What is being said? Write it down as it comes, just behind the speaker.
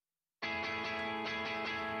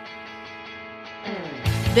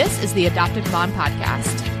This is the Adoptive Mom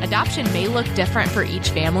Podcast. Adoption may look different for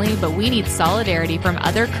each family, but we need solidarity from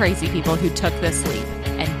other crazy people who took this leap.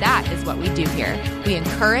 And that is what we do here. We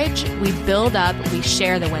encourage, we build up, we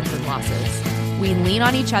share the wins and losses. We lean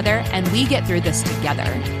on each other, and we get through this together.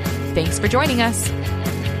 Thanks for joining us.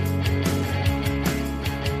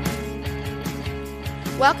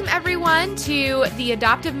 Welcome, everyone, to the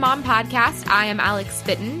Adoptive Mom Podcast. I am Alex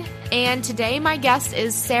Fitton, and today my guest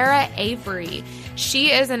is Sarah Avery.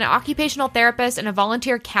 She is an occupational therapist and a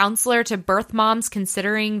volunteer counselor to birth moms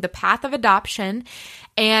considering the path of adoption.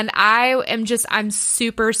 And I'm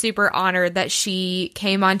super, super honored that she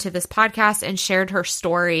came onto this podcast and shared her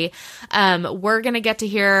story. We're going to get to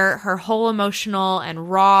hear her whole emotional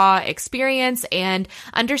and raw experience and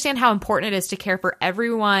understand how important it is to care for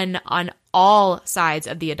everyone on all sides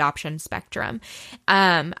of the adoption spectrum.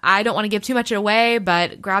 I don't want to give too much away,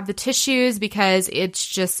 but grab the tissues because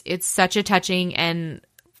it's such a touching and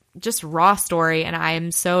just raw story, and I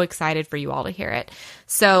am so excited for you all to hear it.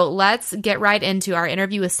 So let's get right into our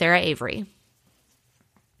interview with Sarah Avery.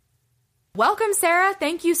 Welcome, Sarah.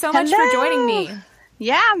 Thank you so much for joining me.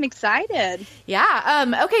 Yeah, I'm excited.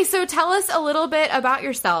 Yeah. Okay, so tell us a little bit about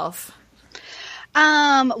yourself.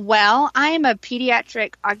 Well, I am a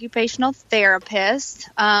pediatric occupational therapist.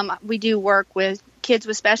 We do work with kids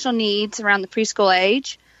with special needs around the preschool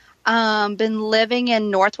age. Been living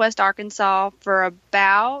in Northwest Arkansas for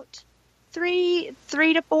about three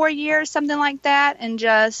to 4 years, something like that. And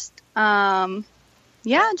just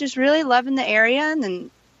really loving the area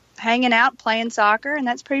and hanging out, playing soccer. And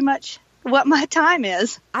that's pretty much what my time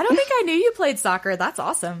is. I don't think I knew you played soccer. That's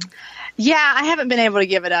awesome. Yeah, I haven't been able to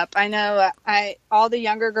give it up. I know all the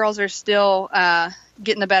younger girls are still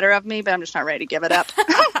getting the better of me, but I'm just not ready to give it up.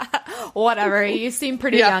 Whatever. You seem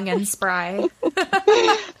pretty young and spry.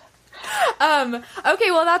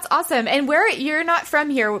 Okay, well, that's awesome. And you're not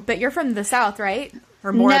from here, but you're from the South, right?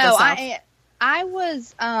 Or more of the South? I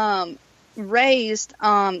was raised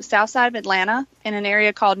south side of Atlanta in an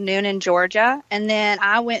area called Noonan, Georgia. And then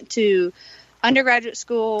I went to undergraduate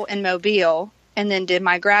school in Mobile and then did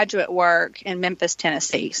my graduate work in Memphis,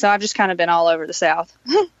 Tennessee. So I've just kind of been all over the South.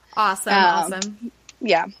 Awesome.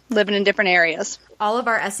 Yeah, living in different areas. All of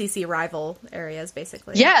our SEC rival areas,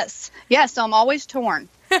 basically. Yes, so I'm always torn.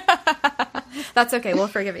 That's okay. We'll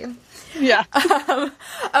forgive you. Yeah.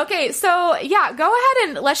 Okay. So yeah, go ahead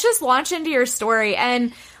and let's just launch into your story.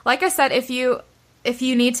 And like I said, if you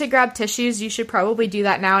need to grab tissues, you should probably do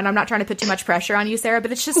that now. And I'm not trying to put too much pressure on you, Sarah, but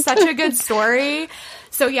it's just such a good story.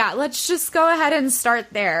 So yeah, let's just go ahead and start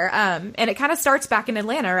there. And it kind of starts back in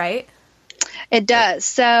Atlanta, right? It does.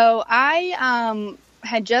 So I,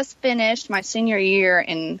 had just finished my senior year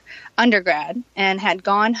in undergrad and had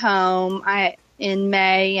gone home in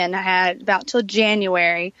May and I had about till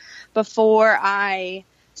January before I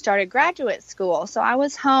started graduate school. So I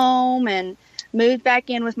was home and moved back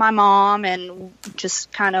in with my mom and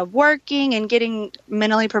just kind of working and getting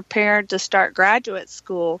mentally prepared to start graduate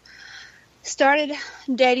school. Started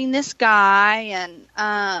dating this guy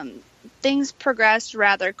and things progressed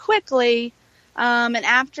rather quickly. And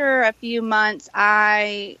after a few months,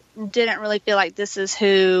 I didn't really feel like this is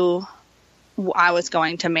who I was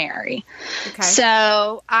going to marry. Okay.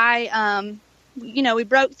 So we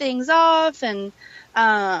broke things off and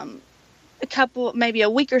maybe a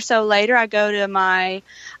week or so later, I go to my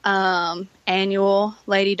annual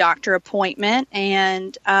lady doctor appointment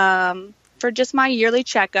and for just my yearly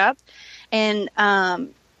checkup. And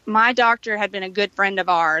my doctor had been a good friend of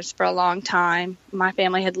ours for a long time. My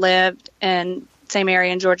family had lived in the same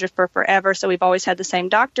area in Georgia for forever, so we've always had the same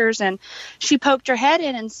doctors. And she poked her head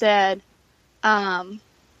in and said, are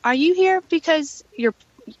you here because you're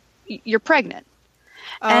pregnant?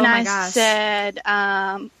 Oh, and my I gosh. said,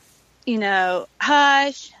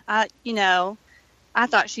 hush, I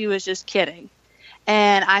thought she was just kidding.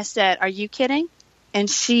 And I said, are you kidding? And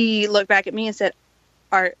she looked back at me and said,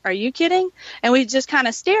 Are you kidding? And we just kind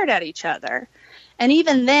of stared at each other. And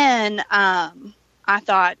even then, I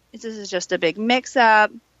thought, this is just a big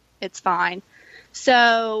mix-up. It's fine.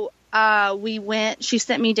 So she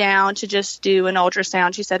sent me down to just do an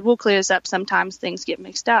ultrasound. She said, we'll clear this up. Sometimes things get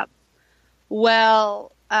mixed up.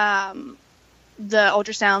 Well, the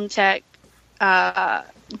ultrasound tech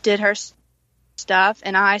did her stuff,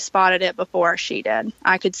 and I spotted it before she did.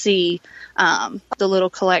 I could see the little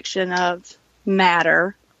collection of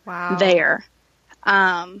matter there.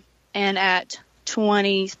 And at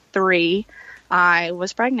 23, I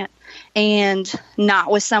was pregnant, and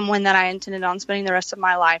not with someone that I intended on spending the rest of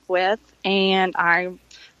my life with. And I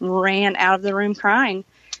ran out of the room crying.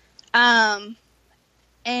 And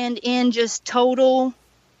in just total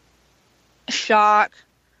shock,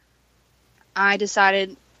 I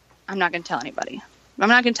decided I'm not going to tell anybody. I'm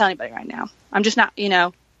not going to tell anybody right now. I'm just not,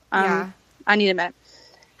 I need a minute.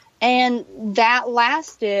 And that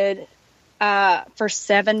lasted for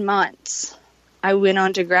 7 months. I went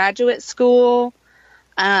on to graduate school.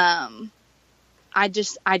 I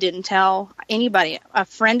didn't tell anybody. A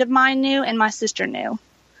friend of mine knew, and my sister knew.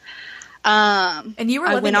 And you were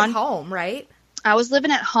living at home, right? I was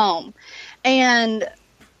living at home. And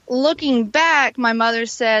looking back, my mother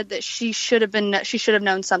said that she should have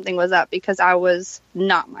known something was up because I was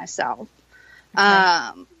not myself.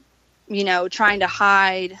 Okay. Trying to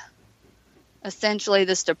hide essentially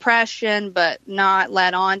this depression, but not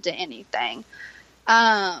let on to anything.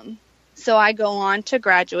 So I go on to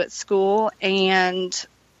graduate school, and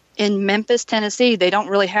in Memphis, Tennessee, they don't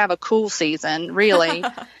really have a cool season, really.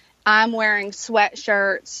 I'm wearing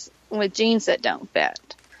sweatshirts with jeans that don't fit.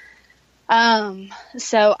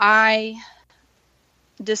 So I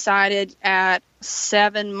decided at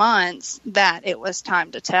 7 months that it was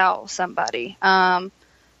time to tell somebody.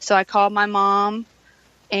 So I called my mom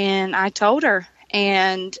and I told her,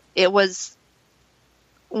 and it was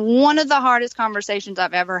one of the hardest conversations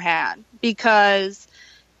I've ever had because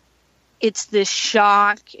it's this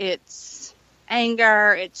shock, it's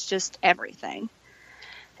anger, it's just everything.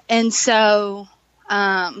 And so,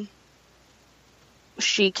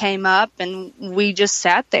 she came up and we just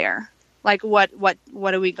sat there like, what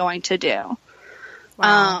are we going to do?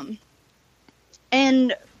 Wow.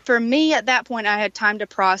 And for me at that point, I had time to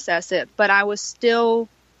process it, but I was still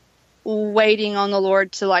waiting on the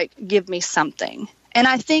Lord to give me something. And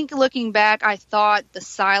I think looking back, I thought the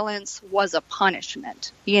silence was a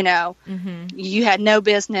punishment. Mm-hmm. You had no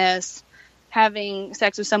business having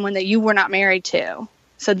sex with someone that you were not married to.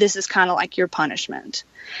 So this is kind of like your punishment.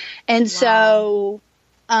 And so,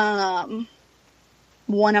 one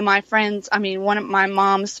of my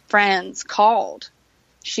mom's friends called.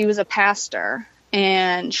 She was a pastor,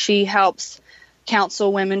 and she helps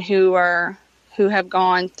counsel women who have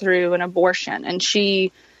gone through an abortion, and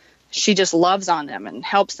she just loves on them and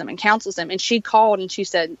helps them and counsels them. And she called and she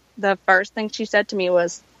said, the first thing she said to me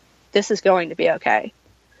was, "This is going to be okay."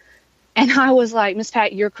 And I was like, "Miss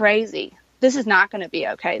Pat, you're crazy. This is not going to be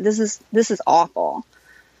okay. This is awful."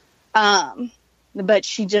 But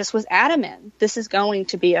she just was adamant, this is going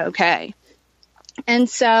to be okay. And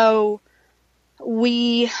so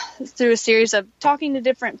we, through a series of talking to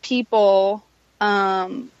different people,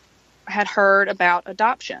 had heard about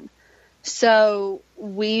adoption. So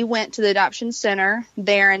we went to the adoption center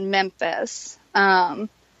there in Memphis,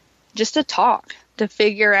 just to talk, to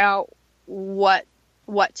figure out what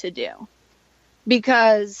to do.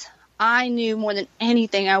 Because I knew more than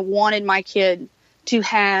anything, I wanted my kid to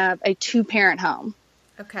have a 2-parent home.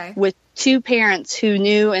 Okay. With 2 parents who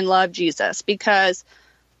knew and loved Jesus, because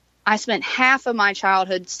I spent half of my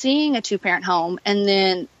childhood seeing a 2-parent home and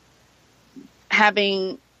then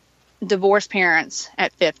having divorced parents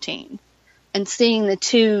at 15 and seeing the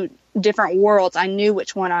 2 different worlds. I knew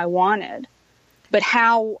which one I wanted, but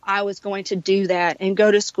how I was going to do that and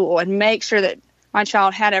go to school and make sure that my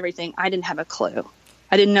child had everything, I didn't have a clue.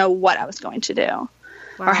 I didn't know what I was going to do.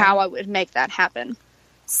 Wow. Or how I would make that happen.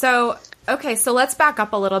 So let's back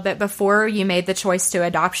up a little bit. Before you made the choice to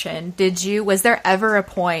adoption, was there ever a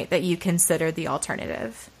point that you considered the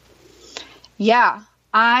alternative? Yeah,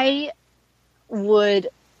 I would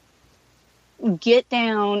get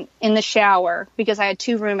down in the shower because I had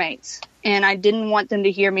 2 roommates and I didn't want them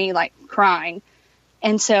to hear me crying.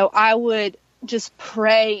 And so I would just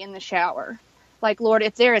pray in the shower. Lord,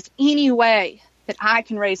 if there is any way that I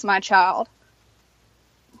can raise my child,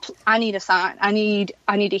 I need a sign. I need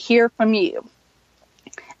to hear from you.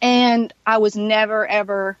 And I was never,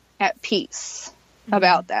 ever at peace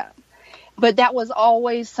about that. But that was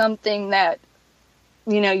always something that,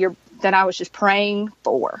 that I was just praying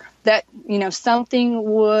for. That,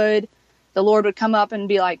 the Lord would come up and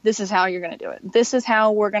be like, this is how you're going to do it. This is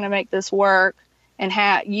how we're going to make this work. And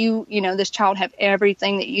have this child have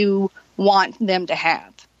everything that you want them to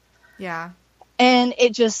have. Yeah. And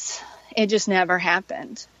it just never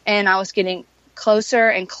happened. And I was getting closer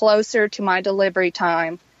and closer to my delivery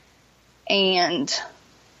time. And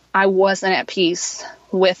I wasn't at peace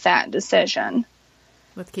with that decision.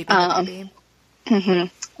 With keeping the baby.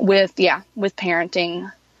 Mm-hmm. With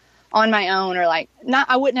parenting on my own, or I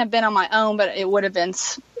wouldn't have been on my own, but they would have been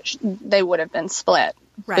split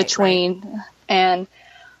between, right. And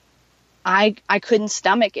I couldn't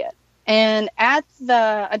stomach it. And at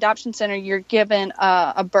the adoption center, you're given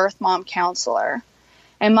a birth mom counselor.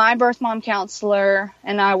 And my birth mom counselor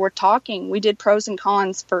and I were talking. We did pros and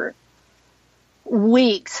cons for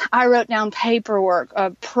weeks, I wrote down paperwork,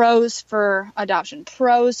 pros for adoption,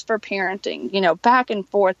 pros for parenting, back and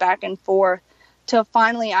forth, till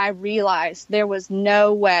finally I realized there was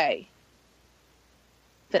no way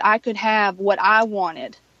that I could have what I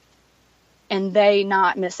wanted and they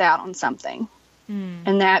not miss out on something.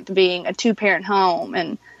 And that being a 2-parent home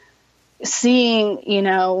and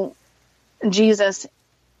seeing, Jesus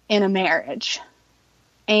in a marriage.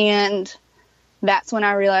 And that's when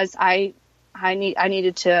I realized I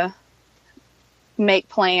needed to make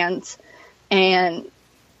plans and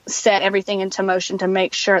set everything into motion to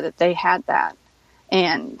make sure that they had that.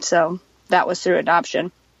 And so that was through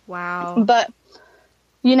adoption. Wow. But,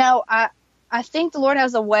 I think the Lord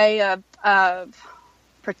has a way of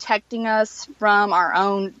protecting us from our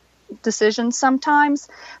own decisions sometimes,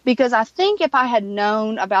 because I think if I had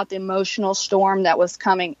known about the emotional storm that was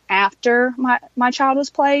coming after my child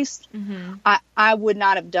was placed, I would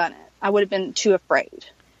not have done it. I would have been too afraid,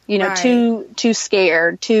 right. too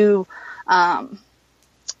scared, too,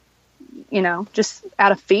 just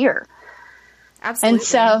out of fear. Absolutely. And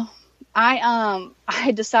so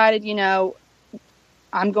I decided,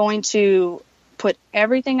 I'm going to put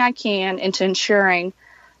everything I can into ensuring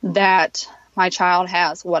that my child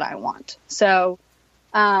has what I want. So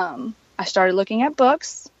I started looking at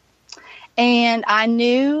books, and I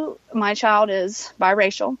knew my child is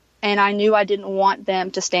biracial, and I knew I didn't want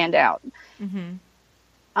them to stand out. And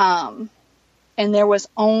there was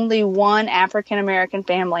only one African-American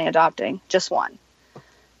family adopting, just one.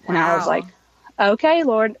 And I was like, okay,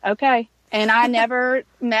 Lord, okay. And I never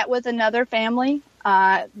met with another family.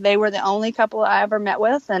 They were the only couple I ever met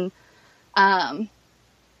with. And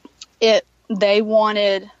they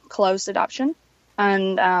wanted closed adoption,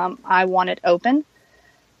 and I wanted open.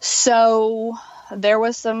 So there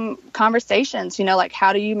was some conversations, like,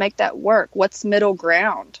 how do you make that work? What's middle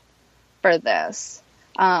ground for this?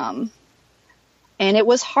 And it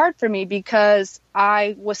was hard for me because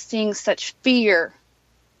I was seeing such fear.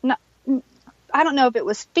 I don't know if it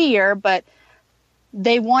was fear, but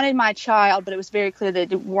they wanted my child, but it was very clear they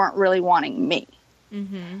weren't really wanting me.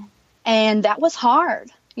 And that was hard,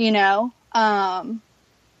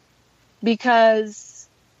 because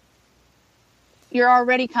you're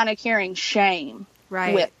already kind of carrying shame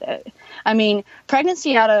with it. I mean,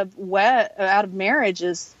 pregnancy out of marriage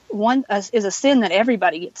is a sin that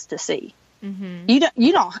everybody gets to see. You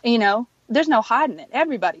don't, there's no hiding it.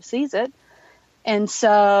 Everybody sees it. And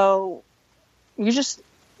so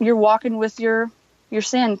you're walking with your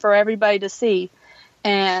sin for everybody to see.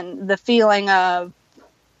 And the feeling of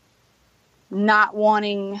not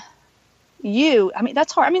wanting you,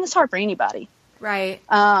 that's hard. It's hard for anybody. Right.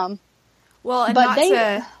 Well,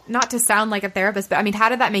 and not to sound like a therapist, but how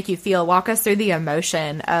did that make you feel? Walk us through the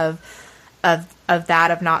emotion of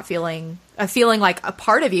not feeling like a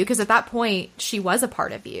part of you. Cause at that point she was a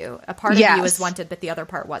part of you. A part of you was wanted, but the other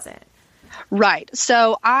part wasn't. Right.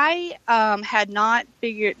 So I, had not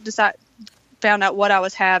found out what I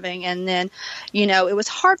was having. And then, it was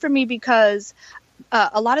hard for me because,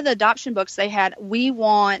 a lot of the adoption books they had, we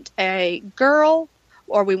want a girl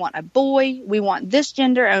or we want a boy, we want this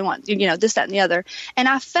gender, and we want, this, that, and the other. And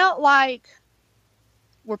I felt like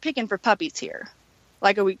we're picking for puppies here.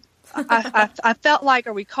 Like, I felt like,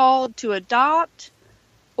 are we called to adopt,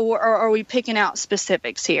 or are we picking out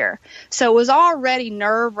specifics here? So it was already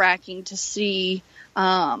nerve-wracking to see,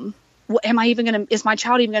 is my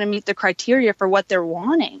child even going to meet the criteria for what they're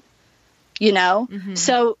wanting?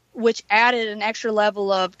 So, which added an extra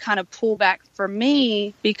level of kind of pullback for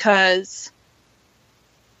me, because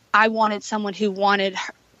I wanted someone who wanted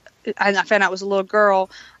her, and I found out it was a little girl.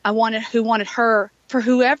 Who wanted her for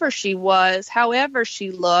whoever she was, however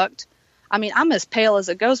she looked. I'm as pale as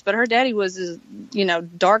a ghost, but her daddy was as,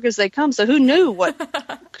 dark as they come. So who knew what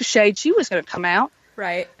shade she was going to come out.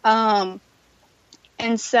 Right. And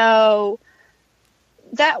so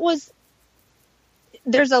there's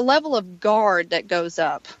a level of guard that goes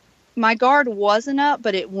up. My guard wasn't up,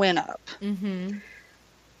 but it went up.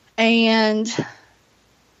 And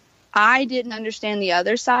I didn't understand the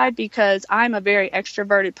other side because I'm a very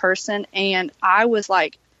extroverted person. And I was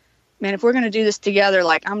like, man, if we're going to do this together,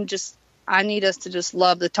 like, I need us to just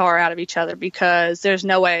love the tar out of each other, because there's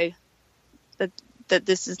no way that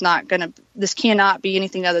this cannot be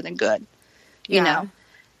anything other than good, you know?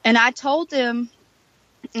 And I told them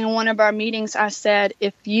in one of our meetings, I said,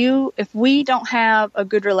 if we don't have a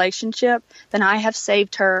good relationship, then I have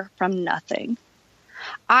saved her from nothing.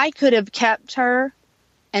 I could have kept her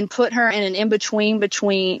and put her in an in-between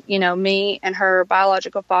between, me and her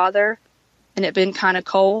biological father, and it been kind of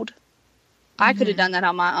cold. I could have done that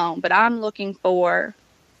on my own, but I'm looking for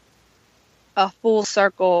a full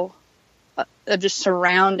circle of just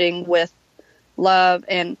surrounding with love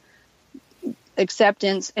and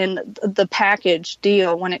acceptance and the package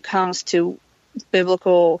deal when it comes to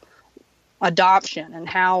biblical adoption and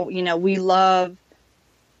how, we love,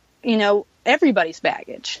 everybody's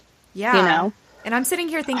baggage. Yeah. And I'm sitting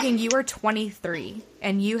here thinking you were 23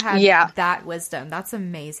 and you had that wisdom. That's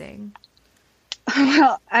amazing.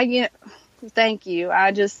 Well, thank you.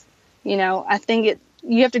 I just, I think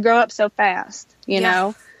you have to grow up so fast,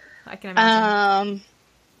 know? I can imagine.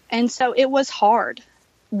 And so it was hard.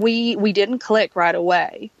 We didn't click right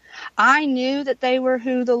away. I knew that they were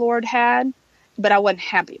who the Lord had, but I wasn't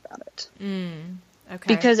happy about it.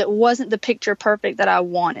 Okay. Because it wasn't the picture perfect that I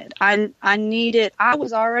wanted. I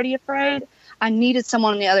was already afraid. I needed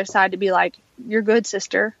someone on the other side to be like, you're good,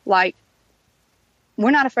 sister. Like,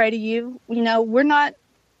 we're not afraid of you. We're not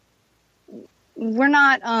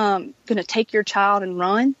going to take your child and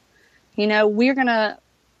run.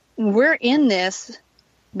 We're in this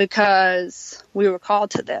because we were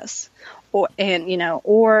called to this, or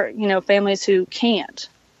families who can't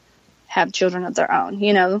have children of their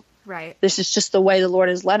own, Right. This is just the way the Lord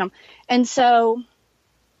has led them. And so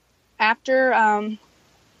after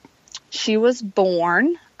she was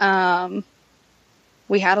born,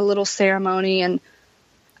 we had a little ceremony, and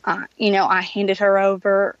I handed her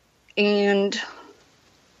over, and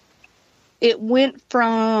it went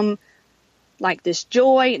from like this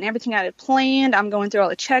joy and everything I had planned. I'm going through all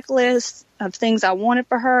the checklists of things I wanted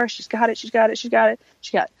for her. She's got it. She got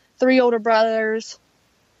 3 older brothers.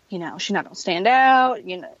 She's not going to stand out.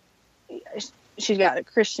 She's got a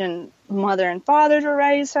Christian mother and father to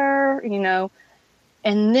raise her,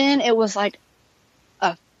 and then it was like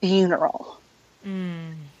a funeral.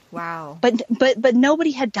 Wow. But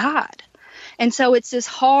nobody had died. And so it's this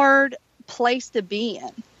hard place to be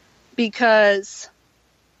in because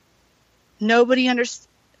nobody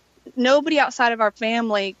outside of our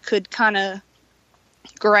family could kind of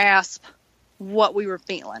grasp what we were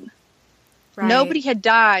feeling. Right. Nobody had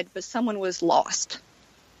died, but someone was lost.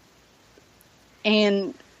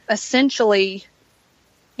 And essentially,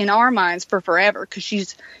 in our minds, for forever, because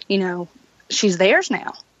she's theirs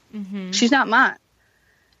now. Mm-hmm. She's not mine.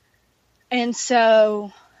 And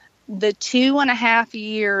so the 2.5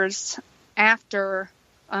 years after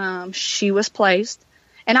she was placed,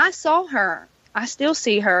 and I saw her, I still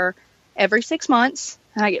see her every 6 months,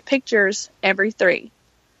 and I get pictures every 3.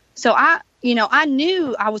 So I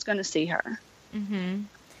knew I was going to see her.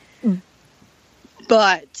 Mm-hmm.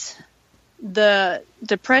 But the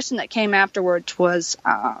depression that came afterwards was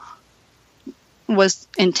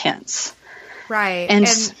intense. Right.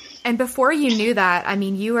 And before you knew that, I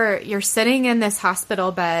mean, you're sitting in this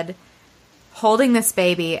hospital bed holding this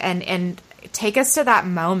baby, and take us to that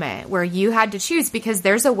moment where you had to choose, because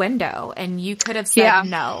there's a window and you could have said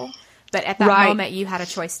no, but at that moment you had a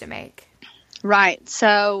choice to make. Right.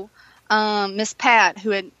 So, Miss Pat, who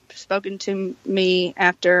had spoken to me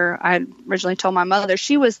after I originally told my mother,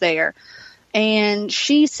 she was there, and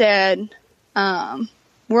she said,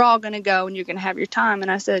 we're all going to go and you're going to have your time.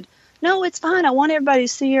 And I said, no, it's fine. I want everybody to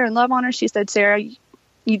see her and love on her. She said, Sarah,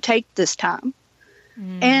 you take this time.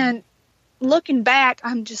 And looking back,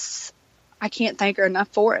 I can't thank her enough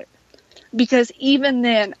for it, because even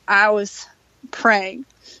then I was praying,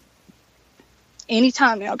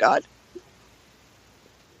 anytime now, God,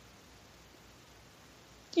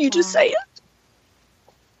 you just say it.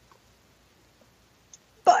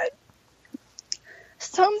 But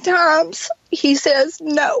sometimes he says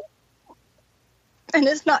no. And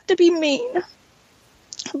it's not to be mean,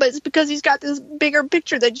 but it's because he's got this bigger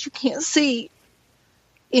picture that you can't see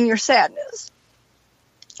in your sadness.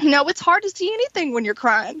 It's hard to see anything when you're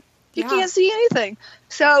crying. You can't see anything.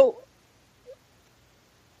 So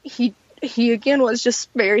he again was just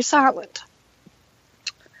very silent.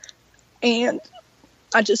 And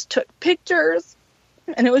I just took pictures,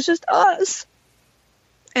 and it was just us.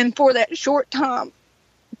 And for that short time,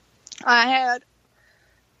 I had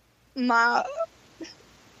my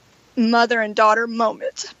mother and daughter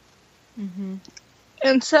moment. Mm-hmm.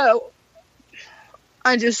 And so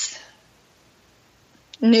I just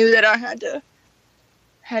knew that I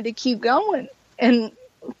had to keep going. And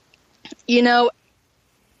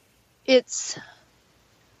it's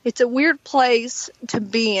a weird place to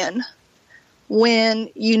be in when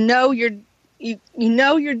you're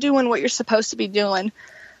doing what you're supposed to be doing,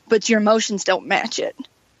 but your emotions don't match it.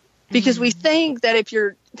 Because we think that if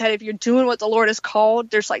you're doing what the Lord has called,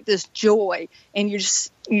 there's like this joy, and you're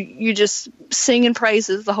just singing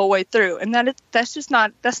praises the whole way through, and that's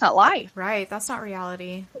not life. Right, that's not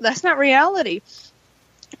reality. That's not reality,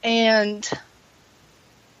 and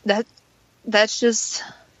that's just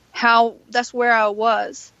that's where I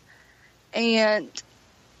was. And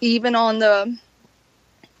even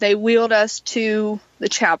they wheeled us to the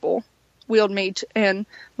chapel, wheeled me and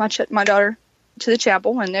my daughter to the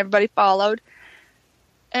chapel, and everybody followed.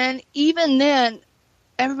 And even then,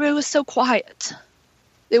 everybody was so quiet.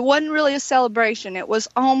 It wasn't really a celebration. It was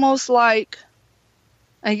almost like,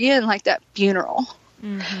 again, like that funeral.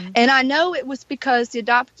 Mm-hmm. And I know it was because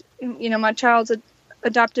my child's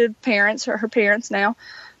adopted parents, or her parents now,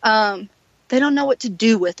 they don't know what to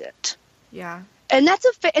do with it. Yeah. And that's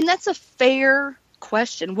a fair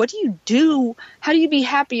question. What do you do? How do you be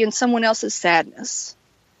happy in someone else's sadness?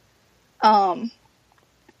 And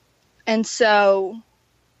so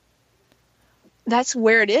that's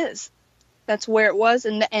where it is. That's where it was.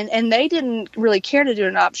 And they didn't really care to do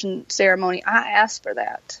an adoption ceremony. I asked for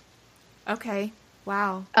that. Okay.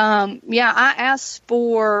 Wow. Yeah, I asked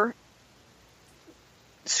for,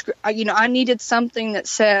 I needed something that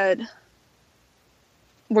said,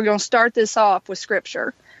 we're going to start this off with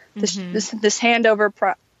scripture. This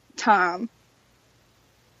handover time,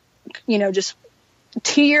 just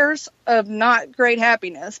tears of not great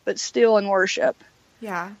happiness, but still in worship.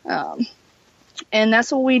 Yeah. And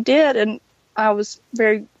that's what we did. And I was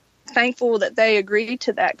very thankful that they agreed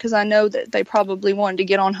to that, because I know that they probably wanted to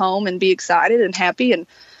get on home and be excited and happy, and,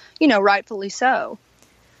 rightfully so.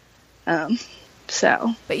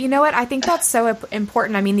 But you know what? I think that's so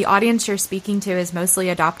important. I mean, the audience you're speaking to is mostly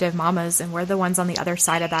adoptive mamas, and we're the ones on the other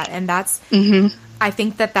side of that. And that's, I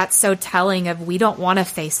think that's so telling of, we don't want to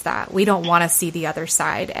face that. We don't want to see the other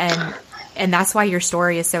side. And that's why your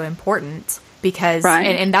story is so important, because, right.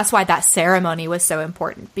 and that's why that ceremony was so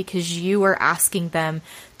important, because you were asking them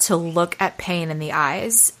to look at pain in the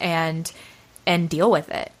eyes and deal with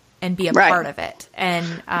it and be a right. part of it.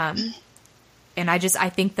 And I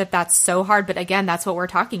think that's so hard. But again, that's what we're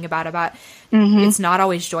talking about it's not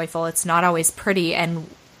always joyful. It's not always pretty. And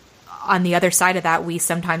on the other side of that, we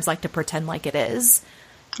sometimes like to pretend like it is.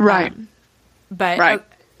 Right. But, right.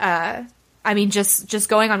 I mean, just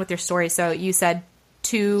going on with your story. So you said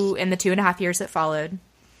in the 2.5 years that followed.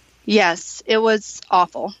 Yes, it was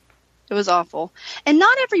awful. It was awful. And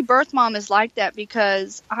not every birth mom is like that,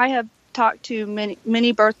 because I have talked to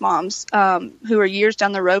many birth moms who are years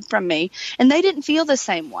down the road from me, and they didn't feel the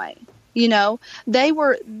same way. They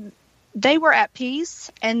were at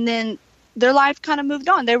peace, and then their life kind of moved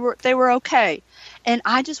on. They were okay, and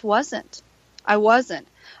I just wasn't.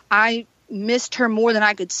 I missed her more than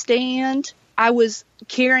I could stand. I was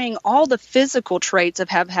carrying all the physical traits of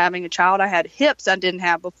having a child. I had hips I didn't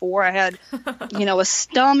have before. I had a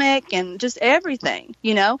stomach and just everything.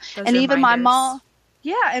 Those and even my mom.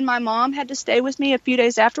 Yeah, and my mom had to stay with me a few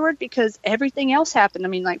days afterward, because everything else happened. I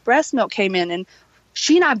mean, like breast milk came in, and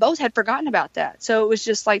she and I both had forgotten about that. So it was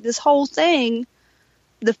just like this whole thing.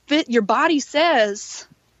 Your body says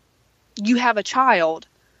you have a child,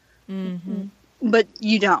 but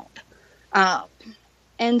you don't.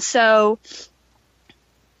 And so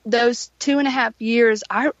those 2.5 years,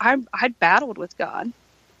 I battled with God.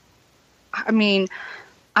 I mean,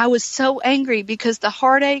 I was so angry, because the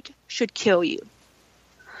heartache should kill you.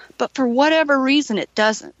 But for whatever reason, it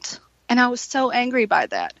doesn't. And I was so angry by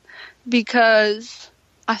that, because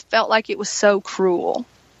I felt like it was so cruel.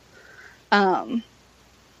 And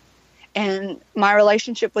my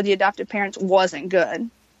relationship with the adoptive parents wasn't good.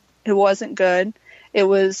 It wasn't good. It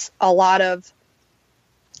was a lot of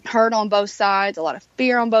hurt on both sides, a lot of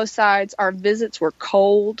fear on both sides. Our visits were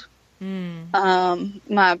cold.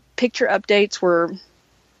 My picture updates were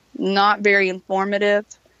not very informative,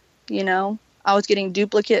 I was getting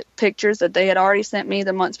duplicate pictures that they had already sent me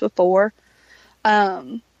the months before.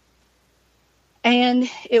 And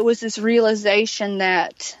it was this realization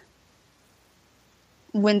that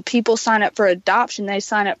when people sign up for adoption, they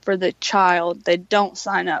sign up for the child. They don't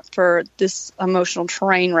sign up for this emotional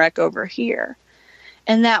train wreck over here.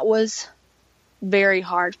 And that was very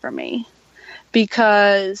hard for me,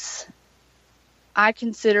 because I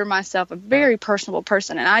consider myself a very personable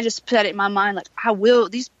person. And I just set it in my mind, like,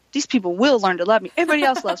 these people will learn to love me. Everybody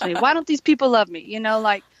else loves me. Why don't these people love me?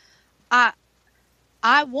 I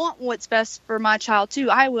want what's best for my child too.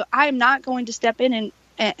 I am not going to step in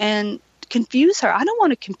and confuse her. I don't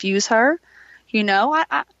want to confuse her.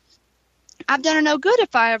 I've done her no good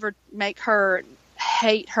if I ever make her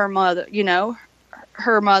hate her mother,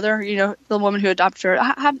 her mother, the woman who adopted her.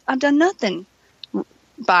 I've done nothing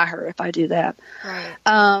by her if I do that. Right.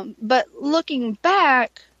 But looking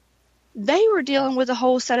back, they were dealing with a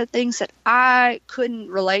whole set of things that I couldn't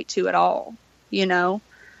relate to at all,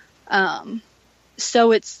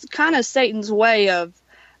 So it's kind of Satan's way of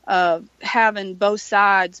having both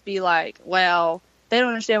sides be like, well, they don't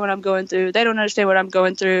understand what I'm going through. They don't understand what I'm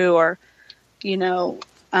going through, or,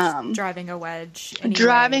 driving a wedge. Anyway.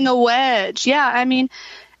 Driving a wedge. Yeah. I mean,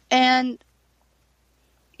 and,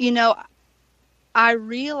 I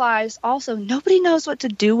realized also nobody knows what to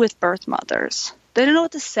do with birth mothers. They don't know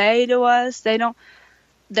what to say to us.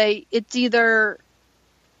 It's either,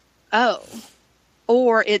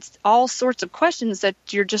 or it's all sorts of questions that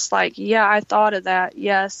you're just like, yeah, I thought of that.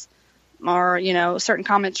 Yes. Or, certain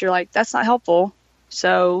comments you're like, that's not helpful.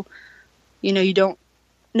 So,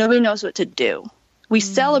 nobody knows what to do. We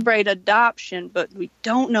celebrate adoption, but we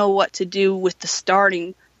don't know what to do with the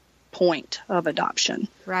starting point of adoption.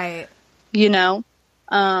 Right.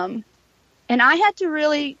 And I had to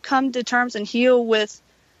really come to terms and heal with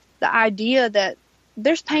the idea that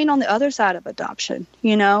there's pain on the other side of adoption.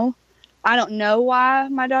 I don't know why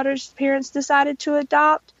my daughter's parents decided to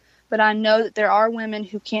adopt, but I know that there are women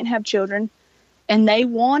who can't have children and they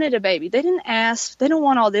wanted a baby. They didn't ask, they don't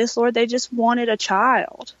want all this, Lord. They just wanted a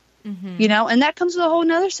child, and that comes with a whole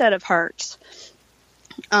nother set of hurts.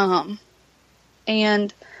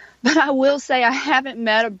 But I will say I haven't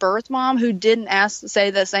met a birth mom who didn't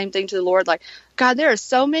say the same thing to the Lord. Like, God, there are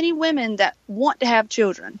so many women that want to have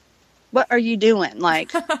children. What are you doing?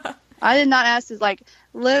 Like, I did not ask this. Like,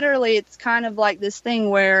 literally, it's kind of like this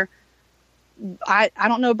thing where I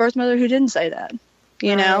don't know a birth mother who didn't say that,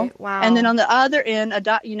 know? Wow. And then on the other end,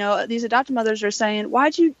 these adoptive mothers are saying,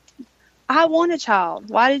 I want a child.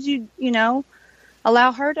 Why did you,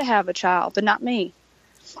 allow her to have a child, but not me?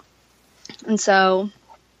 And so,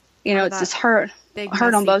 it's this hurt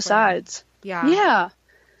on both sides. Yeah. Yeah.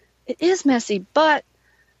 It is messy, but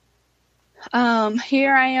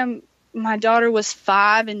here I am. My daughter was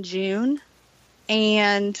 5 in June,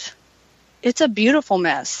 and it's a beautiful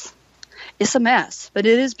mess. It's a mess, but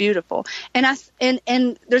it is beautiful. And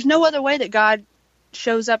and there's no other way that God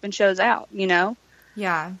shows up and shows out,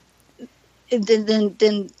 Yeah.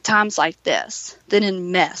 Then times like this, then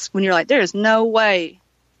in mess, when you're like, there is no way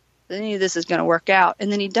that any of this is going to work out.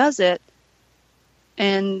 And then he does it,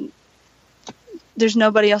 and there's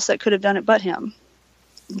nobody else that could have done it but him,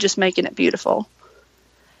 just making it beautiful.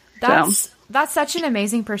 That's such an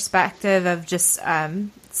amazing perspective of just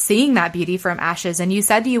seeing that beauty from ashes. And you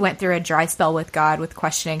said you went through a dry spell with God with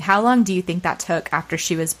questioning. How long do you think that took after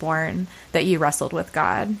she was born that you wrestled with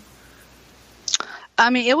God? I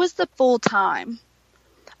mean, it was the full time,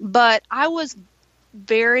 but I've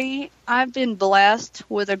been blessed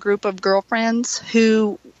with a group of girlfriends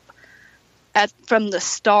who from the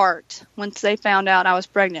start, once they found out I was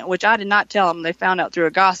pregnant, which I did not tell them, they found out through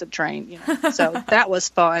a gossip train, so that was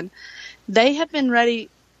fun. They have been ready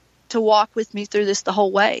to walk with me through this the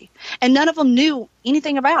whole way. And none of them knew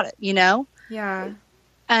anything about it, Yeah.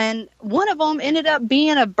 And one of them ended up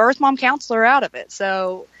being a birth mom counselor out of it.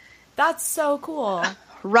 So that's so cool.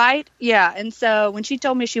 Right? Yeah. And so when she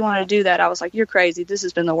told me she wanted to do that, I was like, you're crazy. This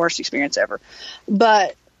has been the worst experience ever.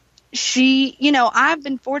 But I've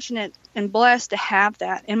been fortunate and blessed to have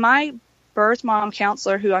that. And my birth mom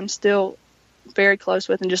counselor, who I'm still very close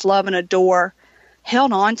with and just love and adore,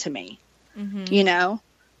 held on to me. Mm-hmm.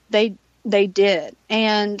 They did.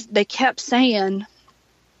 And they kept saying,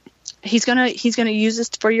 he's going to use this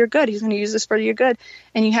for your good. He's going to use this for your good.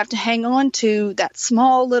 And you have to hang on to that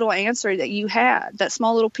small little answer that you had, that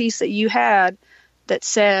small little piece that you had that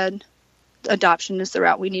said adoption is the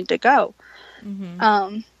route we need to go.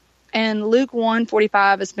 Mm-hmm. And Luke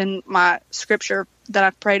 1:45 has been my scripture that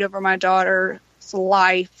I've prayed over my daughter's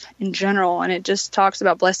life in general. And it just talks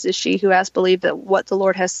about, blessed is she who has believed that what the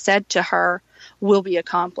Lord has said to her will be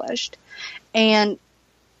accomplished. And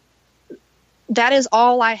that is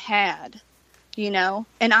all I had,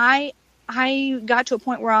 and I got to a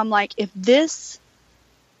point where I'm like, if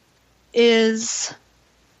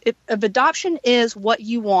adoption is what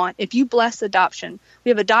you want, if you bless adoption, we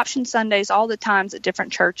have adoption Sundays all the times at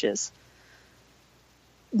different churches.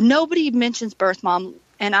 Nobody mentions birth mom.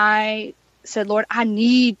 And I said, Lord, I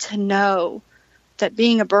need to know that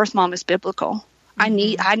being a birth mom is biblical.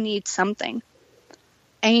 Mm-hmm. I need something.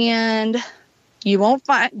 And you won't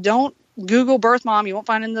don't Google birth mom. You won't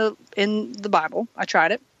find in the Bible. I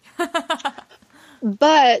tried it.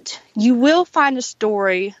 But you will find a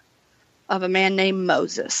story of a man named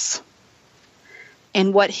Moses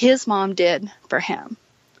and what his mom did for him.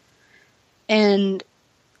 And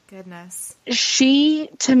goodness, she,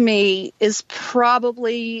 to me, is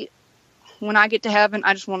probably, when I get to heaven,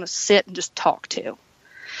 I just want to sit and just talk to.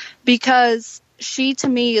 Because she, to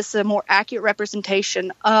me, is a more accurate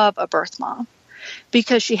representation of a birth mom.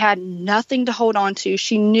 Because she had nothing to hold on to.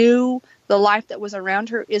 She knew the life that was around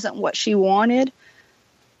her isn't what she wanted.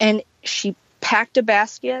 And she packed a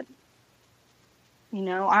basket. You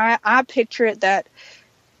know, I picture it that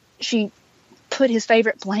she put his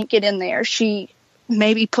favorite blanket in there. She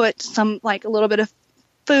maybe put some, like, a little bit of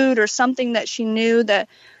food or something that she knew that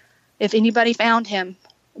if anybody found him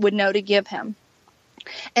would know to give him.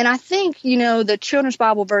 And I think, you know, the Children's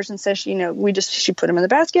Bible version says, you know, she put him in the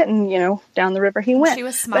basket and, you know, down the river he went. She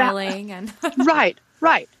was smiling and right.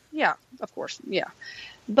 Yeah, of course. Yeah.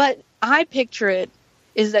 But I picture it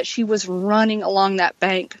is that she was running along that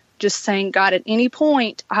bank, just saying, God, at any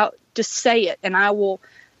point, I'll just say it and I will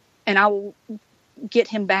get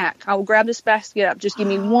him back. I will grab this basket up. Just give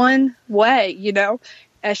me one way, you know,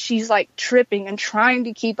 as she's like tripping and trying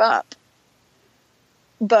to keep up.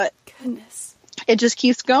 But goodness, it just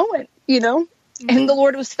keeps going, you know, and the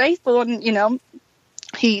Lord was faithful and, you know,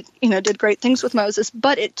 he, you know, did great things with Moses,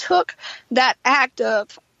 but it took that act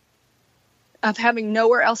of having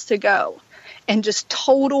nowhere else to go and just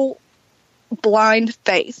total blind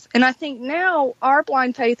faith. And I think now our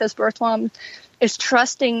blind faith as birth mom is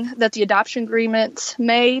trusting that the adoption agreements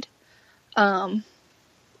made are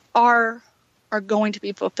going to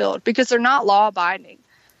be fulfilled because they're not law binding.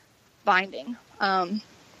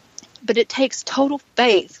 But it takes total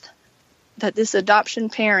faith that this adoption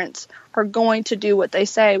parents are going to do what they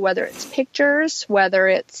say, whether it's pictures, whether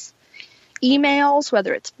it's emails,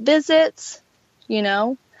 whether it's visits, you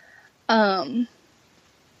know.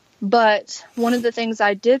 But one of the things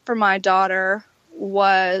I did for my daughter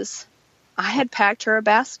was I had packed her a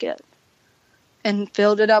basket and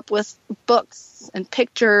filled it up with books and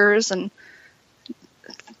pictures and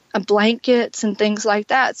blankets and things like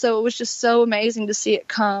that. So it was just so amazing to see it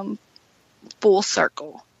come full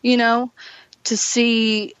circle, you know,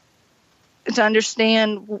 to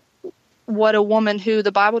understand what a woman who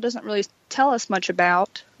the Bible doesn't really tell us much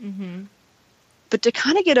about, but to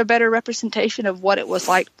kind of get a better representation of what it was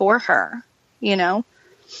like for her, you know.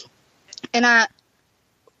 And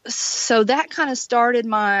so that kind of started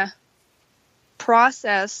my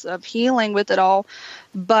process of healing with it all,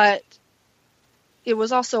 but it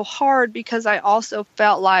was also hard because I also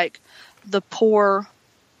felt like the poor,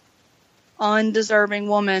 undeserving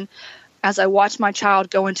woman as I watched my child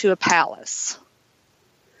go into a palace.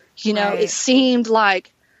 You know, It seemed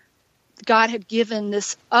like God had given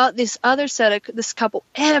this couple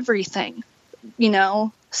everything, you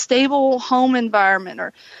know, stable home environment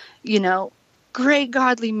or, you know, great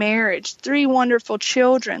godly marriage, 3 wonderful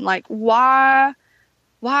children. Like, why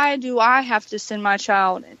do I have to send my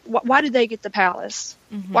child? Why did they get the palace?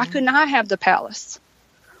 Why couldn't I have the palace?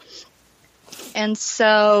 And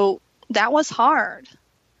so that was hard.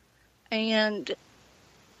 And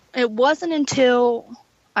it wasn't until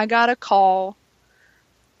I got a call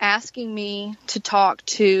asking me to talk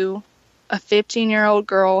to a 15-year-old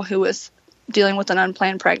girl who was dealing with an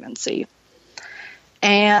unplanned pregnancy.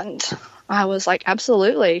 And I was like,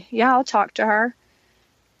 absolutely. Yeah, I'll talk to her.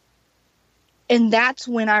 And that's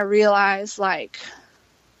when I realized, like,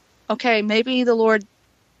 okay, maybe the Lord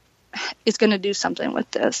is going to do something with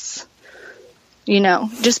this. You know,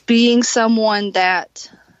 just being someone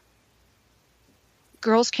that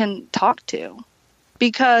girls can talk to.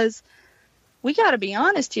 Because we got to be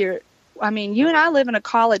honest here. I mean, you and I live in a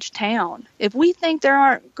college town. If we think there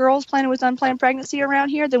aren't girls planning with unplanned pregnancy around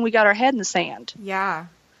here, then we got our head in the sand. Yeah.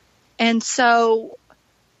 And so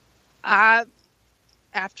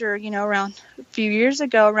after, you know, around a few years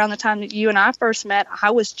ago, around the time that you and I first met, I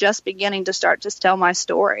was just beginning to start to tell my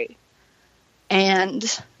story and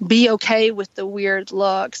be okay with the weird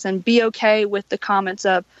looks and be okay with the comments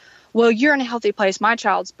of, well, you're in a healthy place. My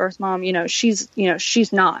child's birth mom, she's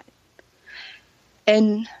not.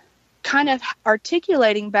 And kind of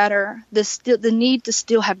articulating better the need to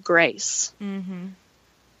still have grace.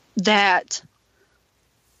 That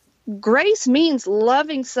grace means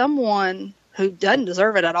loving someone who doesn't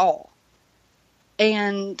deserve it at all.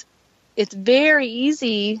 And it's very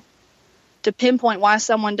easy to pinpoint why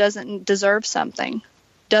someone doesn't deserve something,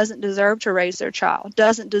 doesn't deserve to raise their child,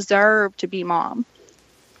 doesn't deserve to be mom.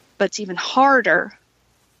 But it's even harder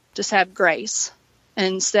to just have grace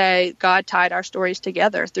and say, God tied our stories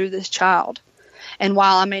together through this child. And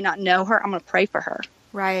while I may not know her, I'm going to pray for her.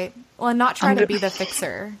 Right. Well, and not try to be the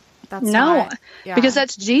fixer. Because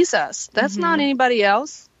that's Jesus. That's not anybody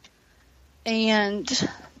else. And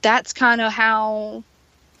that's kind of how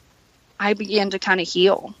I began to kind of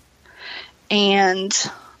heal. And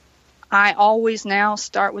I always now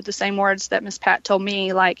start with the same words that Miss Pat told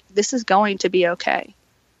me, like, this is going to be okay.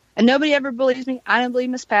 And nobody ever believes me. I don't believe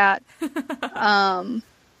Miss Pat.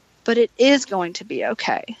 But it is going to be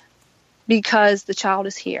okay because the child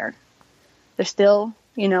is here. There's still,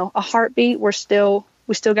 a heartbeat. We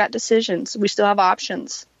We still got decisions. We still have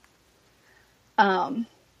options. And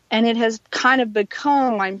it has kind of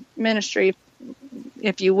become my ministry,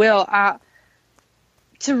 if you will,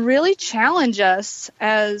 to really challenge us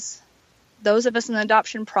as those of us in the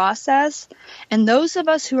adoption process and those of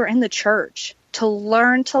us who are in the church to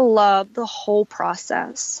learn to love the whole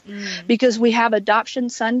process. Because we have adoption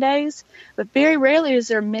Sundays, but very rarely is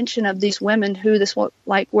there mention of these women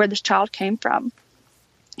where this child came from.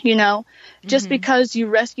 Just because you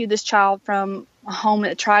rescued this child from a home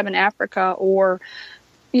at a tribe in Africa or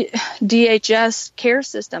DHS care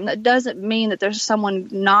system, that doesn't mean that there's someone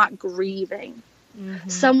not grieving,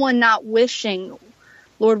 someone not wishing,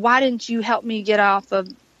 Lord, why didn't you help me get off of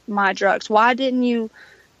my drugs? Why didn't you,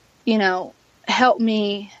 help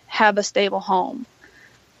me have a stable home?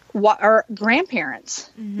 Or grandparents,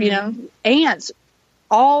 aunts,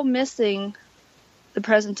 all missing the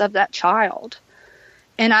presence of that child.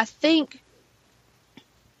 And I think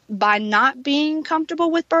by not being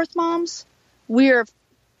comfortable with birth moms, we're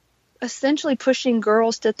essentially pushing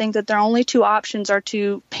girls to think that their only two options are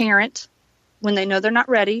to parent when they know they're not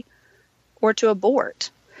ready or to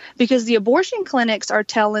abort. Because the abortion clinics are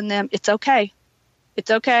telling them it's okay.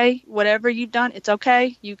 It's okay. Whatever you've done, it's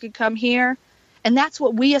okay. You could come here. And that's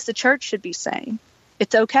what we as the church should be saying.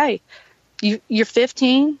 It's okay. You're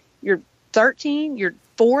 15, you're 13, you're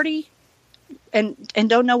 40, and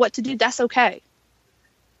don't know what to do. That's okay.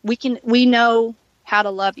 We know how to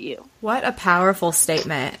love you. What a powerful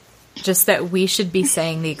statement. Just that we should be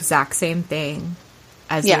saying the exact same thing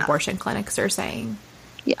as the abortion clinics are saying.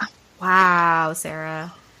 Yeah. Wow,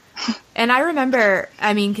 Sarah. And I remember,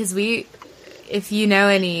 because if you know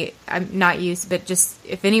I'm not used, but just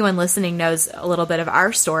if anyone listening knows a little bit of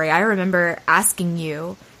our story, I remember asking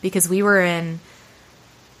you, because we were in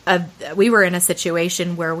a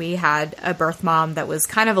situation where we had a birth mom that was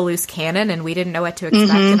kind of a loose cannon and we didn't know what to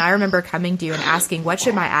expect. And I remember coming to you and asking, what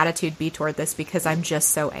should my attitude be toward this? Because I'm just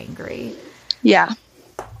so angry. Yeah.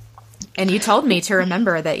 And you told me to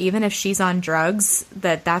remember that even if she's on drugs,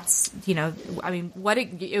 that's, what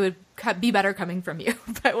it would be better coming from you.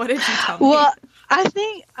 But what did you tell me? Well, I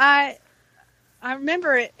think I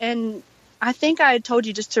remember it, and I think I had told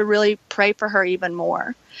you just to really pray for her even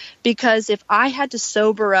more. Because if I had to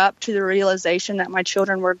sober up to the realization that my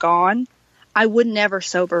children were gone, I would never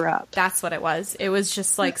sober up. That's what it was. It was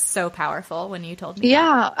just so powerful when you told me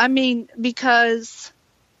that. Because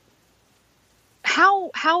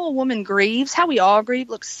how a woman grieves, how we all grieve,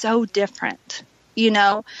 looks so different. In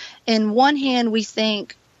one hand, we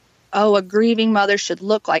think, a grieving mother should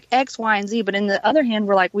look like X, Y, and Z. But in the other hand,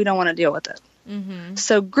 we're like, we don't want to deal with it.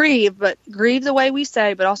 So grieve, but grieve the way we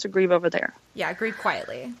say, but also grieve over there. Yeah, grieve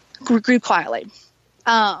quietly. Grieve quietly.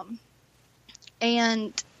 And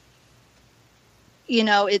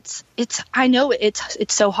I know it's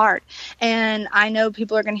so hard. And I know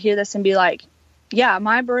people are going to hear this and be like, yeah,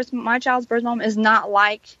 my child's birth mom is not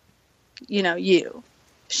like, you.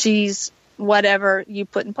 She's whatever you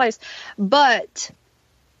put in place. But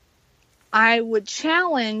I would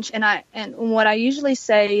challenge, and what I usually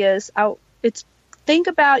say is, think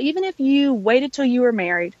about, even if you waited till you were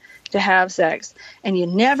married to have sex and you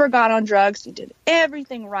never got on drugs, you did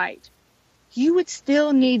everything right, you would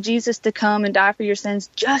still need Jesus to come and die for your sins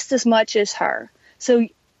just as much as her. So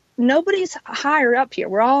nobody's higher up here.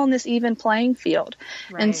 We're all on this even playing field.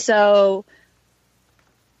 Right. And so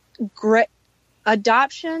great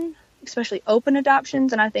adoption, especially open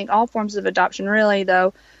adoptions, and I think all forms of adoption really,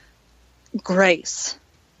 though, grace.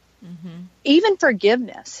 Even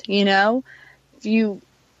forgiveness, if you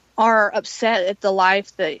are upset at the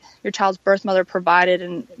life that your child's birth mother provided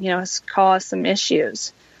and, has caused some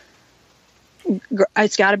issues,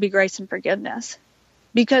 it's got to be grace and forgiveness.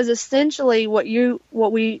 Because essentially what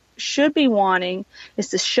we should be wanting is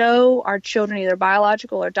to show our children, either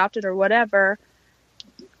biological or adopted or whatever,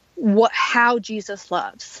 how Jesus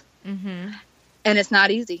loves. And it's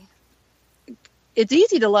not easy. It's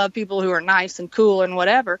easy to love people who are nice and cool and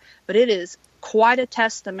whatever, but it is quite a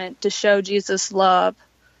testament to show Jesus' love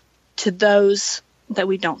to those that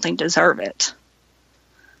we don't think deserve it.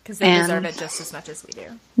 Because they deserve it just as much as we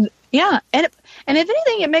do. Yeah. And if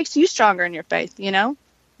anything, it makes you stronger in your faith,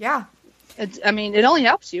 Yeah. It only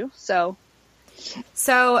helps you. So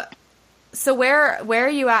where are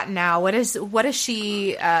you at now? What does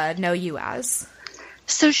she know you as?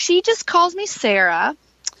 So she just calls me Sarah.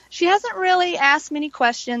 She hasn't really asked many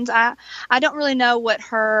questions. I don't really know what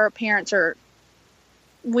her parents are.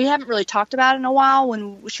 We haven't really talked about it in a while.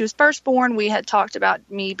 When she was first born, we had talked about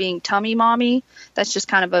me being tummy mommy. That's just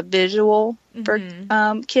kind of a visual for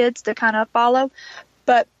kids to kind of follow.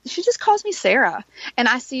 But she just calls me Sarah. And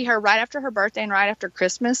I see her right after her birthday and right after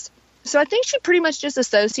Christmas. So I think she pretty much just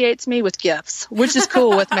associates me with gifts, which is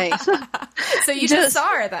cool with me. So you just saw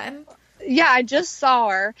her then? Yeah, I just saw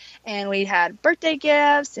her, and we had birthday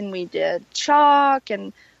gifts, and we did chalk,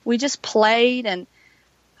 and we just played. And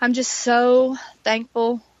I'm just so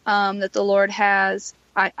thankful that the Lord has,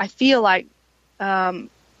 I feel like the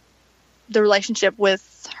relationship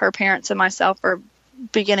with her parents and myself are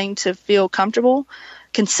beginning to feel comfortable,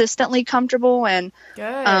 consistently comfortable. And,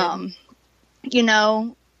 Good. you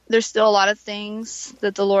know, there's still a lot of things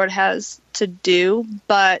that the Lord has to do,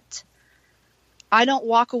 but I don't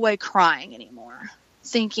walk away crying anymore,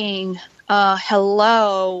 thinking,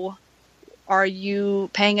 hello, are you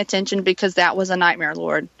paying attention? Because that was a nightmare,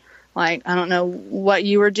 Lord. Like, I don't know what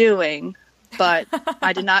you were doing, but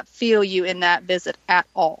I did not feel you in that visit at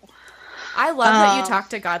all. I love that you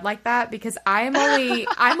talk to God like that, because I'm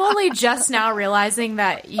only just now realizing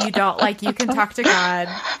that you don't, like, you can talk to God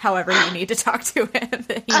however you need to talk to him.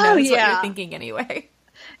 He knows what you're thinking anyway.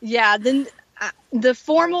 Yeah. Then the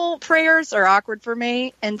formal prayers are awkward for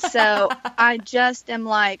me. And so I just am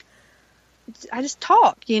like, I just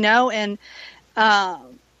talk, and,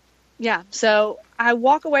 yeah. So I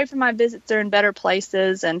walk away from my visits. They're in better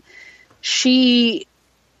places. And she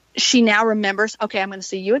now remembers, okay, I'm going to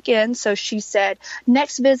see you again. So she said,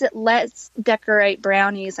 next visit, let's decorate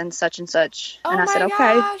brownies and such and such. Oh, and I said, okay.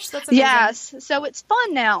 Gosh, that's amazing. Yes. So it's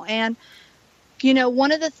fun now. And,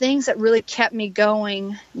 one of the things that really kept me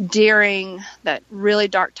going during that really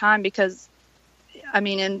dark time, because,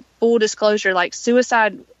 in full disclosure, like,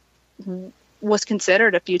 suicide was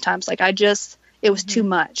considered a few times. Like, it was too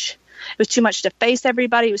much. It was too much to face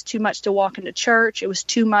everybody. It was too much to walk into church. It was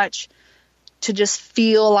too much to just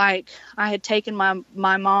feel like I had taken my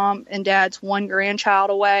mom and dad's one grandchild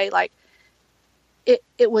away. Like,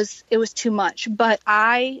 it was too much. But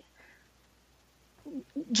I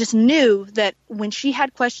just knew that when she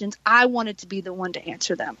had questions, I wanted to be the one to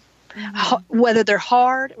answer them. Mm-hmm. Whether they're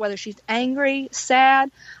hard, whether she's angry, sad,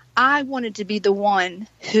 I wanted to be the one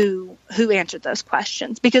who answered those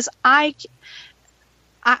questions, because I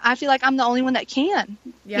feel like I'm the only one that can.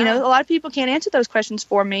 Yeah. A lot of people can't answer those questions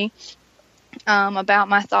for me, about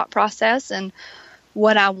my thought process and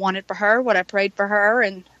what I wanted for her, what I prayed for her.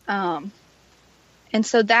 And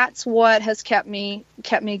so that's what has kept me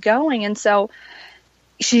going. And so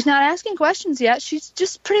she's not asking questions yet. She's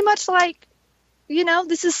just pretty much like,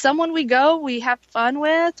 this is someone we have fun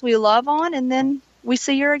with, we love on, and then we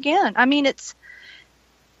see her again.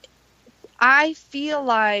 I feel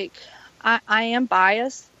like I am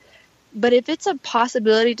biased, but if it's a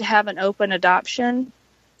possibility to have an open adoption,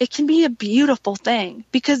 it can be a beautiful thing,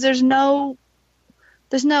 because there's no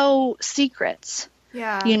secrets.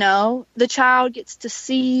 Yeah. The child gets to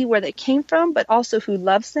see where they came from, but also who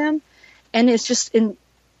loves them. And it's just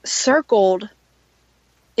encircled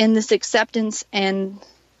in this acceptance and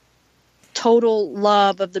total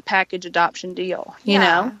love of the package adoption deal, you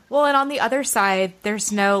know? Well, and on the other side,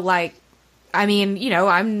 there's no,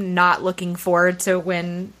 I'm not looking forward to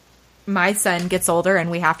when my son gets older and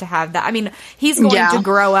we have to have that. He's going to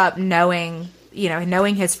grow up knowing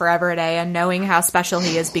his forever day and knowing how special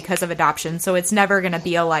he is because of adoption. So it's never going to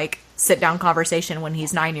be a sit down conversation when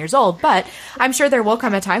he's 9 years old, but I'm sure there will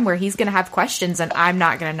come a time where he's going to have questions and I'm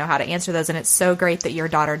not going to know how to answer those. And it's so great that your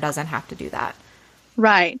daughter doesn't have to do that.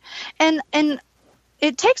 Right. And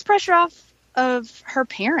it takes pressure off of her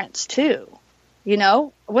parents too.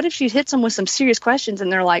 What if she hits them with some serious questions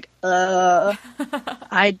and they're like, I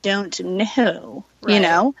don't know,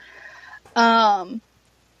 right.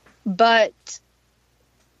 But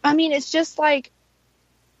it's just like,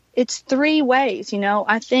 it's three ways,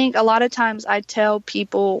 I think a lot of times I tell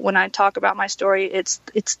people when I talk about my story, it's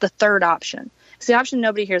the third option. It's the option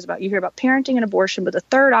nobody hears about. You hear about parenting and abortion, but the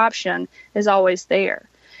third option is always there.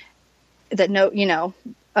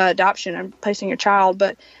 Adoption and placing your child.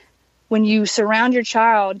 But when you surround your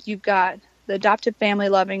child, you've got the adoptive family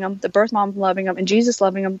loving them, the birth mom loving them, and Jesus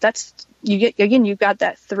loving them. You've got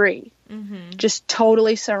that three. Mm-hmm. Just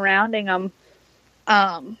totally surrounding them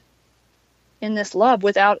in this love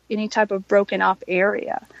without any type of broken off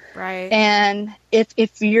area. Right. And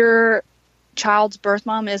if your child's birth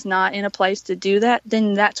mom is not in a place to do that,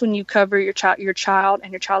 then that's when you cover your child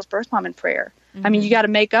and your child's birth mom in prayer. Mm-hmm. You got to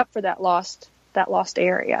make up for that lost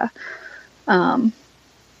area. And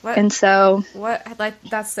so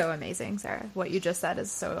that's so amazing, Sarah. What you just said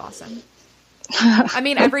is so awesome.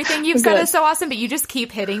 Everything you've said is so awesome, but you just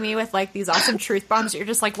keep hitting me with these awesome truth bombs. You're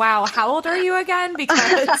just like, wow, how old are you again?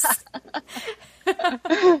 Because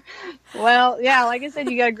well, yeah, like I said,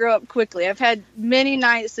 you got to grow up quickly. I've had many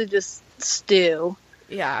nights to just stew.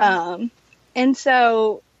 Yeah. And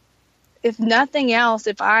so if nothing else,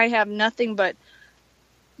 if I have nothing but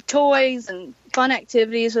toys and fun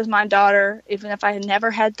activities with my daughter, even if I had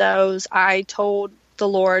never had those, I told the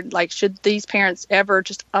Lord, like, should these parents ever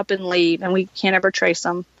just up and leave and we can't ever trace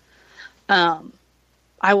them,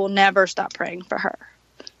 I will never stop praying for her.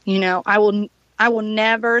 I will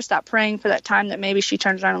never stop praying for that time that maybe she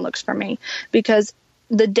turns around and looks for me, because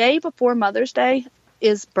the day before Mother's Day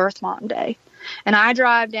is Birth Mom Day. And I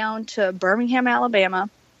drive down to Birmingham, Alabama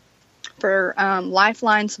for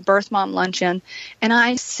Lifeline's Birth Mom Luncheon. And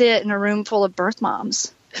I sit in a room full of birth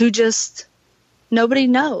moms who just, nobody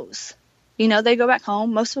knows. They go back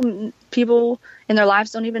home. Most of them, people in their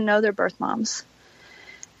lives don't even know they're birth moms.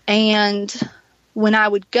 And when I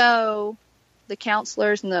would go, the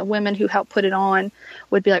counselors and the women who helped put it on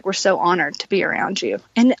would be like, we're so honored to be around you.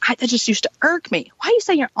 And it just used to irk me. Why are you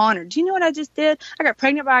saying you're honored? Do you know what I just did? I got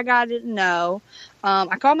pregnant by a guy I didn't know.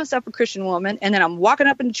 I call myself a Christian woman, and then I'm walking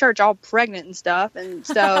up into church all pregnant and stuff. And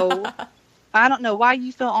so I don't know why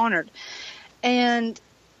you feel honored. And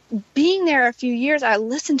being there a few years, I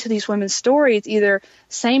listened to these women's stories, either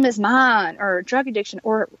same as mine or drug addiction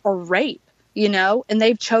or rape, and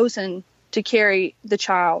they've chosen to carry the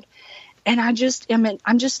child. And I'm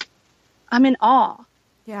in awe.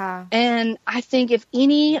 Yeah. And I think if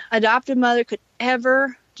any adoptive mother could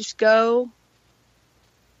ever just go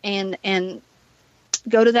and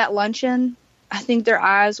go to that luncheon, I think their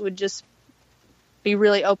eyes would just be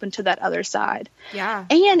really open to that other side. Yeah.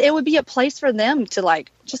 And it would be a place for them to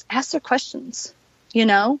just ask their questions,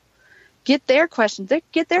 get their questions,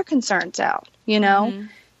 get their concerns out, Mm-hmm.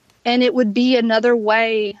 and it would be another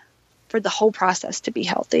way for the whole process to be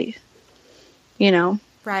healthy.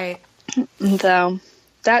 Right. And so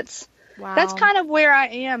that's Wow. kind of where I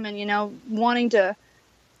am. And, wanting to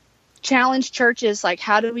challenge churches, like,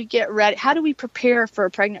 how do we get ready? How do we prepare for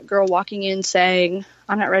a pregnant girl walking in saying,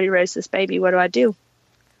 I'm not ready to raise this baby. What do I do?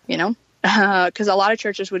 Because a lot of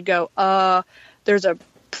churches would go, there's a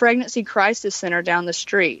pregnancy crisis center down the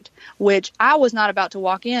street, which I was not about to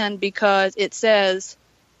walk in because it says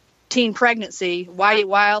teen pregnancy.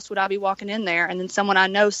 Why else would I be walking in there? And then someone I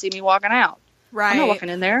know see me walking out. Right. I'm not walking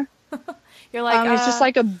in there. You're like, it's just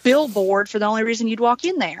like a billboard for the only reason you'd walk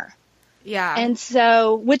in there. Yeah. And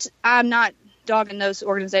so, which I'm not dogging those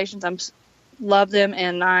organizations. I love them,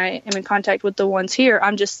 and I am in contact with the ones here.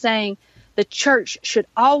 I'm just saying the church should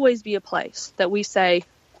always be a place that we say,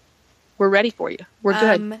 we're ready for you. We're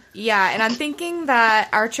good. Yeah, and I'm thinking that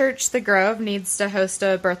our church, The Grove, needs to host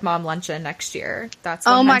a birth mom luncheon next year. That's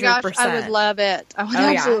 100%. Oh my gosh, I would love it. I would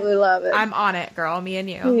absolutely love it. I'm on it, girl. Me and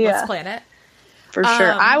you. Yeah. Let's plan it. For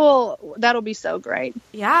sure. I will. That'll be so great.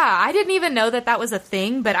 Yeah, I didn't even know that was a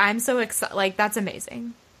thing, but I'm so excited. Like, that's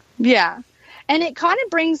amazing. Yeah. And it kind of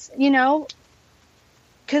brings, because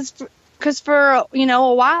for, a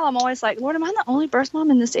while I'm always like, Lord, am I the only birth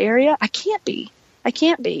mom in this area? I can't be.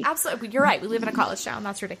 Absolutely. You're right. We live in a college town.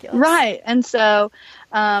 That's ridiculous. Right. And so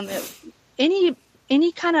any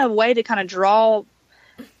kind of way to kind of draw,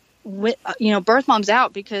 birth moms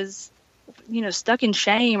out because, stuck in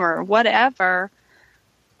shame or whatever,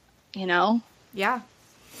 Yeah.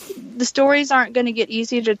 the stories aren't going to get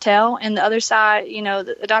easier to tell. And the other side,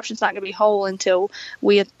 the adoption's not going to be whole until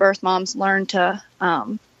we as birth moms learn to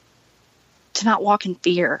not walk in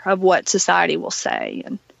fear of what society will say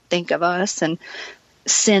and think of us and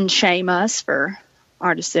sin shame us for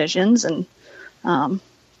our decisions, and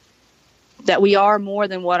that we are more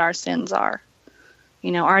than what our sins are.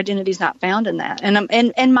 Our identity is not found in that.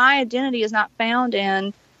 And my identity is not found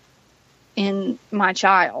in my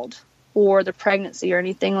child or the pregnancy or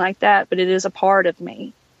anything like that, but it is a part of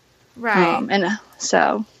me. Right. And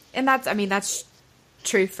that's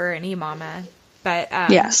true for any mama, but,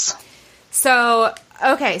 yes. So,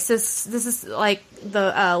 okay. So this is like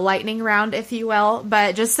the lightning round, if you will,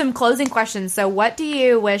 but just some closing questions. So what do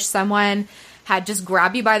you wish someone had just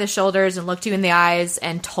grabbed you by the shoulders and looked you in the eyes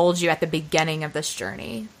and told you at the beginning of this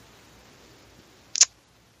journey?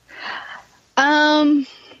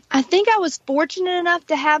 I think I was fortunate enough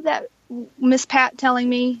to have that Miss Pat telling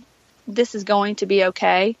me this is going to be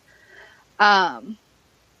okay. But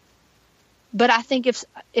I think if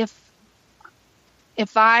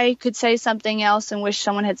I could say something else and wish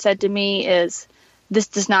someone had said to me is, this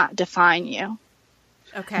does not define you.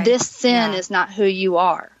 Okay. This sin is not who you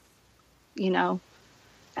are,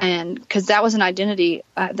 and because that was an identity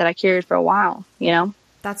that I carried for a while,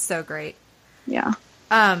 That's so great. Yeah.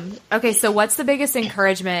 Okay. So what's the biggest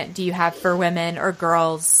encouragement do you have for women or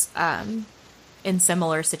girls, in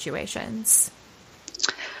similar situations?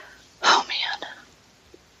 Oh man.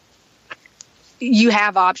 You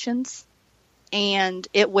have options. and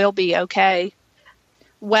it will be okay.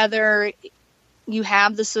 Whether you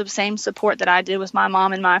have the same support that I did with my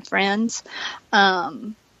mom and my friends,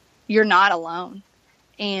 you're not alone.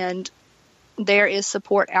 And there is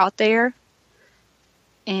support out there.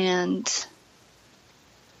 And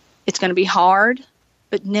it's going to be hard,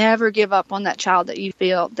 but never give up on that child that you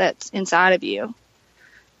feel that's inside of you.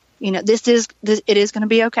 You know, it is going to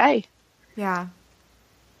be okay. Yeah.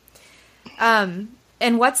 And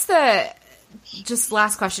just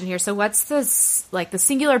last question here. So what's the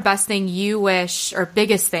singular best thing you wish, or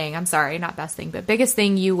biggest thing, I'm sorry, not best thing, but biggest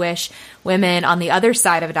thing you wish women on the other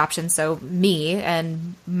side of adoption, so me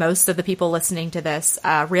and most of the people listening to this,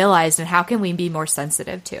 realized, and how can we be more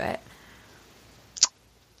sensitive to it?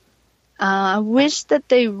 I wish that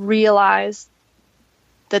they realized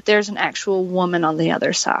that there's an actual woman on the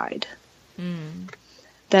other side.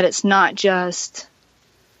 That it's not just,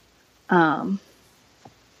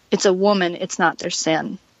 it's a woman. It's not their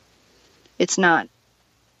sin. It's not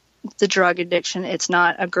the drug addiction. It's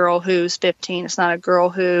not a girl who's 15. It's not a girl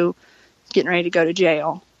who's getting ready to go to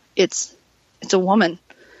jail. It's a woman,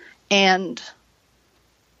 and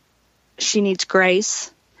she needs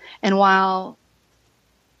grace. And while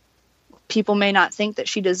people may not think that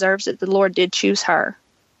she deserves it, the Lord did choose her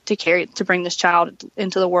to bring this child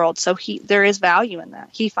into the world. So there is value in that.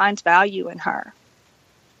 He finds value in her.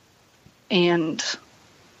 And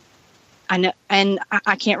I know, and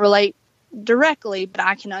I can't relate directly, but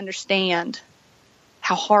I can understand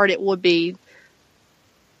how hard it would be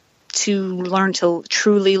to learn to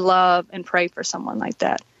truly love and pray for someone like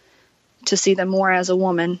that, to see them more as a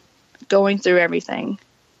woman going through everything.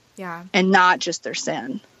 Yeah. And not just their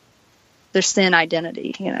sin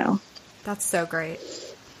identity, you know. That's so great.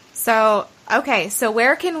 So, okay. So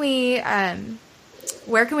where can we find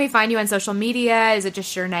you on social media? Is it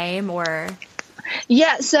just your name, or?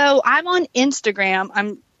 Yeah. So I'm on Instagram.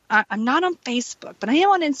 I'm not on Facebook, but I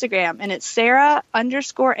am on Instagram, and it's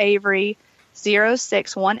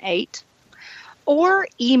Sarah_Avery0618, or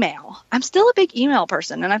email. I'm still a big email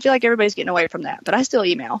person, and I feel like everybody's getting away from that, but I still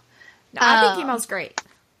email. No, I think email's great.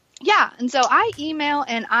 Yeah. And so I email,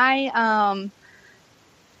 and I,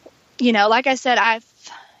 like I said,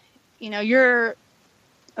 you're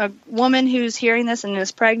a woman who's hearing this and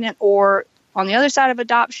is pregnant, or on the other side of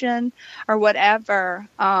adoption, or whatever,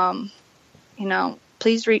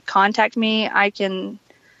 please contact me. I can,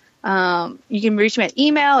 you can reach me at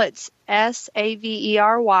email. It's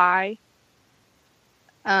SAVERY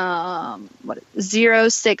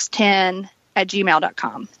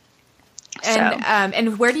 0610@gmail.com.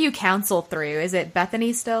 And where do you counsel through? Is it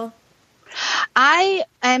Bethany still? I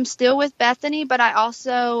am still with Bethany, but I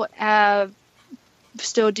also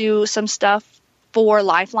still do some stuff for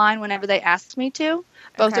Lifeline whenever they ask me to.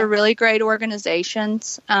 Both are really great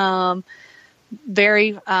organizations,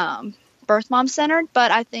 very birth mom centered,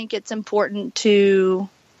 but I think it's important to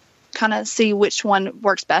kind of see which one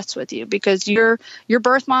works best with you, because your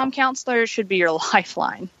birth mom counselor should be your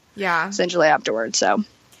lifeline. Yeah. Essentially afterwards. So.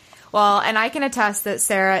 Well, and I can attest that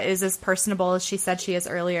Sarah is as personable as she said she is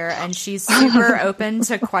earlier, and she's super open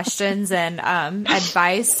to questions and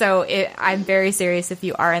advice. So I'm very serious if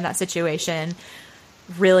you are in that situation.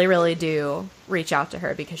 Really, really do reach out to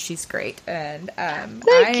her, because she's great. And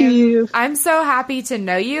Thank you. I'm so happy to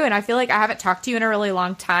know you, and I feel like I haven't talked to you in a really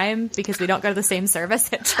long time because we don't go to the same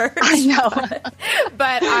service at church. I know.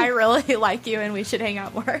 But I really like you, and we should hang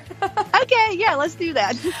out more. Okay, yeah, let's do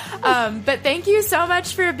that. But thank you so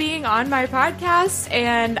much for being on my podcast,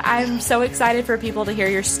 and I'm so excited for people to hear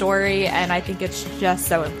your story, and I think it's just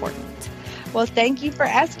so important. Well, thank you for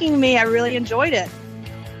asking me. I really enjoyed it.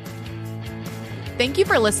 Thank you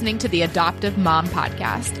for listening to the Adoptive Mom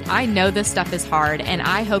Podcast. I know this stuff is hard, and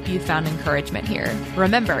I hope you found encouragement here.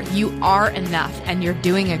 Remember, you are enough, and you're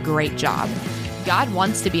doing a great job. God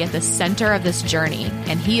wants to be at the center of this journey,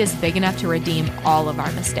 and He is big enough to redeem all of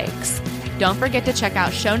our mistakes. Don't forget to check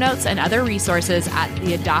out show notes and other resources at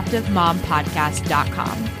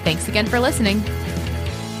theadoptivemompodcast.com. Thanks again for listening.